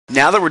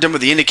Now that we're done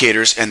with the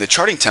indicators and the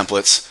charting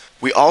templates,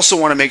 we also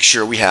want to make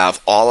sure we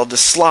have all of the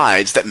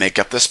slides that make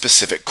up the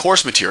specific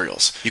course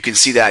materials. You can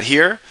see that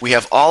here. We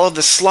have all of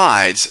the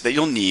slides that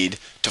you'll need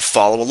to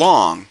follow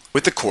along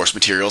with the course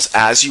materials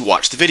as you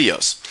watch the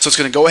videos. So it's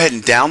going to go ahead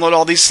and download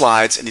all these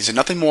slides, and these are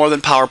nothing more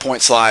than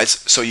PowerPoint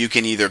slides, so you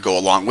can either go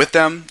along with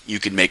them, you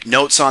can make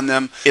notes on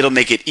them. It'll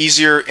make it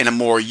easier in a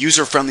more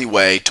user-friendly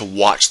way to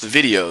watch the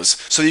videos,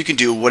 so you can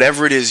do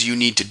whatever it is you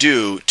need to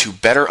do to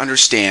better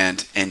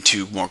understand and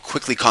to more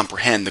quickly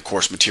comprehend the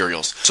course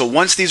materials. So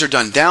once these are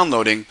done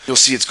downloading, you'll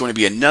see it's going to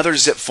be another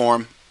zip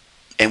form,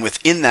 and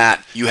within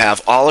that you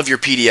have all of your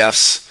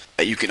PDFs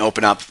that you can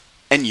open up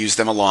and use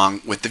them along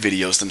with the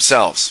videos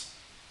themselves.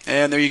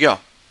 And there you go.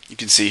 You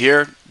can see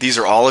here, these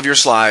are all of your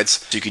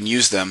slides, so you can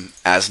use them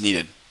as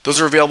needed.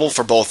 Those are available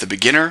for both the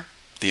beginner,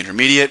 the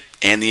intermediate,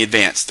 and the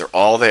advanced. They're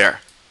all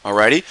there.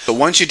 Alrighty? So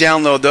once you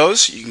download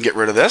those, you can get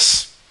rid of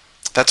this.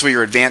 That's where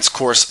your advanced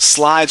course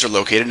slides are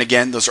located. And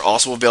again, those are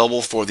also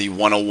available for the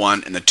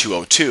 101 and the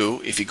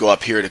 202. If you go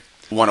up here to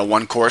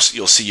 101 course,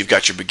 you'll see you've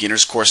got your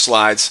beginner's course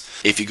slides.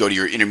 If you go to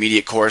your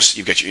intermediate course,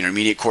 you've got your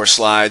intermediate course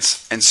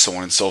slides, and so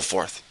on and so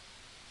forth.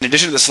 In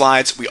addition to the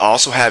slides, we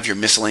also have your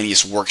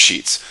miscellaneous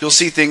worksheets. You'll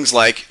see things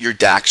like your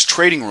DAX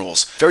trading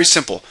rules. Very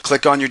simple.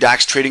 Click on your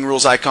DAX trading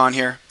rules icon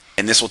here,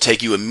 and this will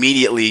take you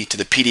immediately to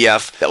the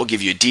PDF that will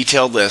give you a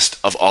detailed list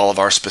of all of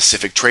our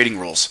specific trading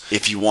rules.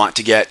 If you want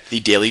to get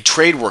the daily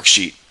trade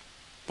worksheet,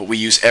 what we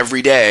use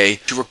every day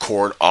to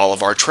record all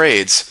of our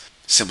trades,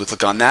 simply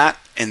click on that,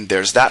 and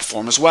there's that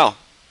form as well.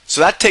 So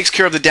that takes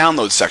care of the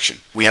download section.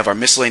 We have our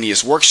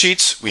miscellaneous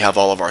worksheets, we have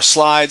all of our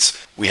slides,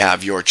 we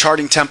have your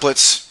charting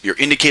templates, your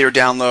indicator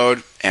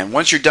download, and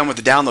once you're done with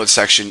the download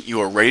section,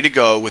 you are ready to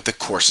go with the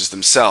courses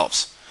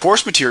themselves.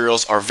 Course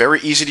materials are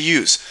very easy to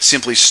use.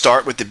 Simply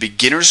start with the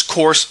beginner's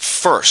course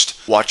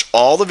first. Watch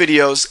all the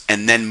videos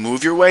and then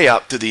move your way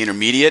up to the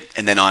intermediate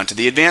and then on to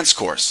the advanced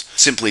course.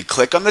 Simply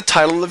click on the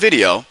title of the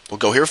video. We'll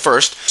go here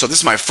first. So this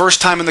is my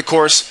first time in the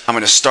course. I'm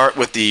going to start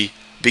with the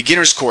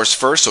beginner's course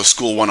first, so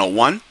School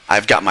 101.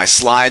 I've got my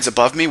slides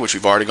above me, which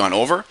we've already gone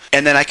over,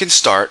 and then I can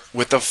start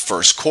with the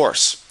first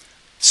course.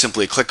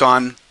 Simply click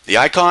on the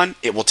icon,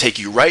 it will take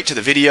you right to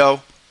the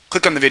video,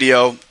 click on the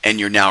video,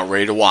 and you're now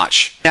ready to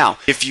watch. Now,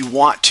 if you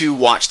want to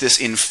watch this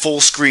in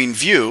full screen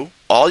view,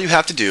 all you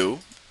have to do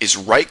is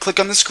right click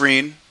on the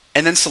screen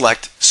and then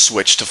select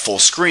switch to full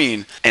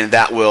screen, and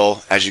that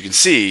will, as you can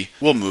see,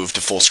 will move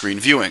to full screen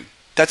viewing.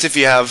 That's if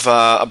you have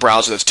a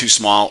browser that's too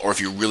small, or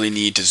if you really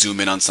need to zoom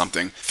in on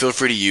something. Feel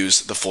free to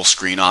use the full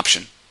screen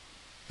option.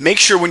 Make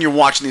sure when you're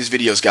watching these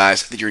videos,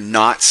 guys, that you're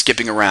not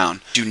skipping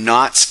around. Do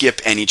not skip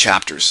any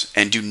chapters,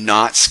 and do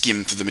not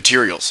skim through the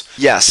materials.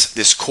 Yes,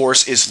 this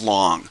course is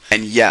long,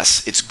 and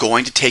yes, it's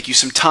going to take you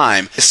some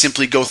time to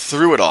simply go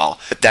through it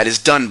all, but that is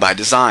done by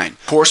design.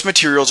 Course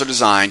materials are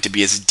designed to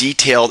be as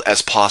detailed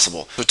as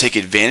possible, so take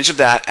advantage of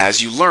that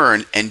as you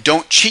learn, and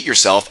don't cheat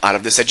yourself out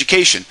of this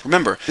education.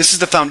 Remember, this is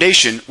the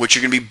foundation which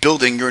you're going to be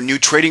building your new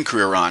trading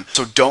career on,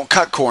 so don't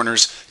cut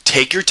corners.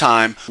 Take your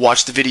time,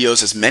 watch the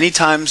videos as many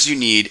times as you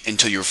need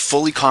until you're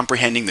fully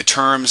comprehending the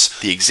terms,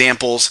 the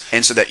examples,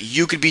 and so that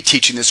you could be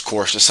teaching this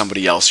course to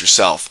somebody else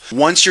yourself.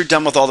 Once you're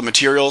done with all the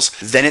materials,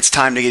 then it's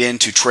time to get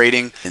into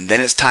trading, and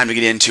then it's time to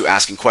get into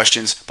asking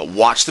questions, but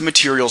watch the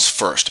materials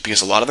first,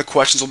 because a lot of the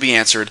questions will be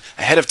answered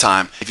ahead of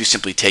time if you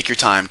simply take your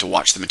time to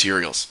watch the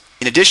materials.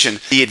 In addition,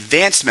 the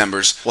advanced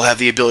members will have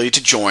the ability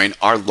to join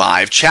our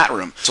live chat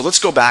room. So let's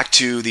go back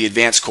to the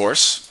advanced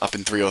course up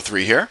in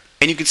 303 here.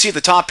 And you can see at the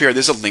top here,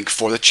 there's a link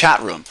for the chat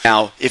room.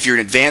 Now, if you're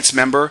an advanced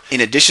member,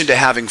 in addition to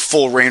having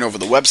full reign over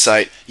the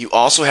website, you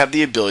also have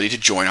the ability to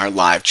join our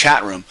live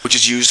chat room, which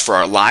is used for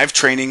our live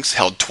trainings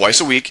held twice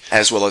a week,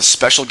 as well as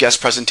special guest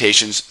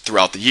presentations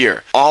throughout the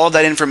year. All of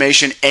that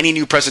information, any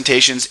new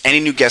presentations, any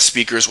new guest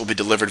speakers will be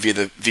delivered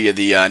via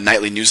the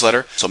nightly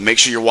newsletter. So make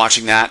sure you're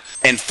watching that.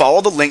 And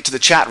follow the link to the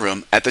chat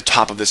room at the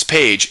top of this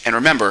page. And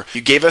remember, you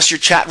gave us your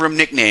chat room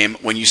nickname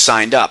when you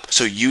signed up.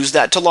 So use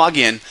that to log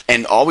in,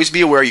 and always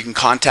be aware you can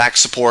contact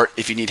support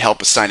if you need help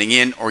with signing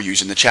in or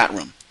using the chat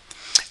room.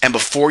 And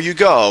before you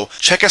go,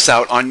 check us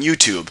out on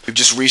YouTube. We've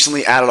just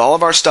recently added all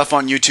of our stuff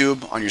on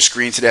YouTube. On your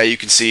screen today, you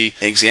can see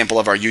an example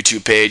of our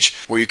YouTube page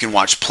where you can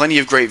watch plenty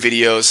of great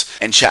videos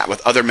and chat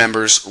with other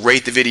members,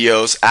 rate the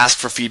videos, ask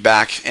for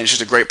feedback, and it's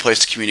just a great place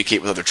to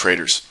communicate with other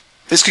traders.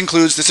 This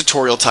concludes this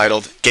tutorial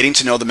titled Getting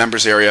to Know the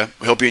Members Area.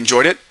 We hope you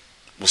enjoyed it.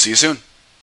 We'll see you soon.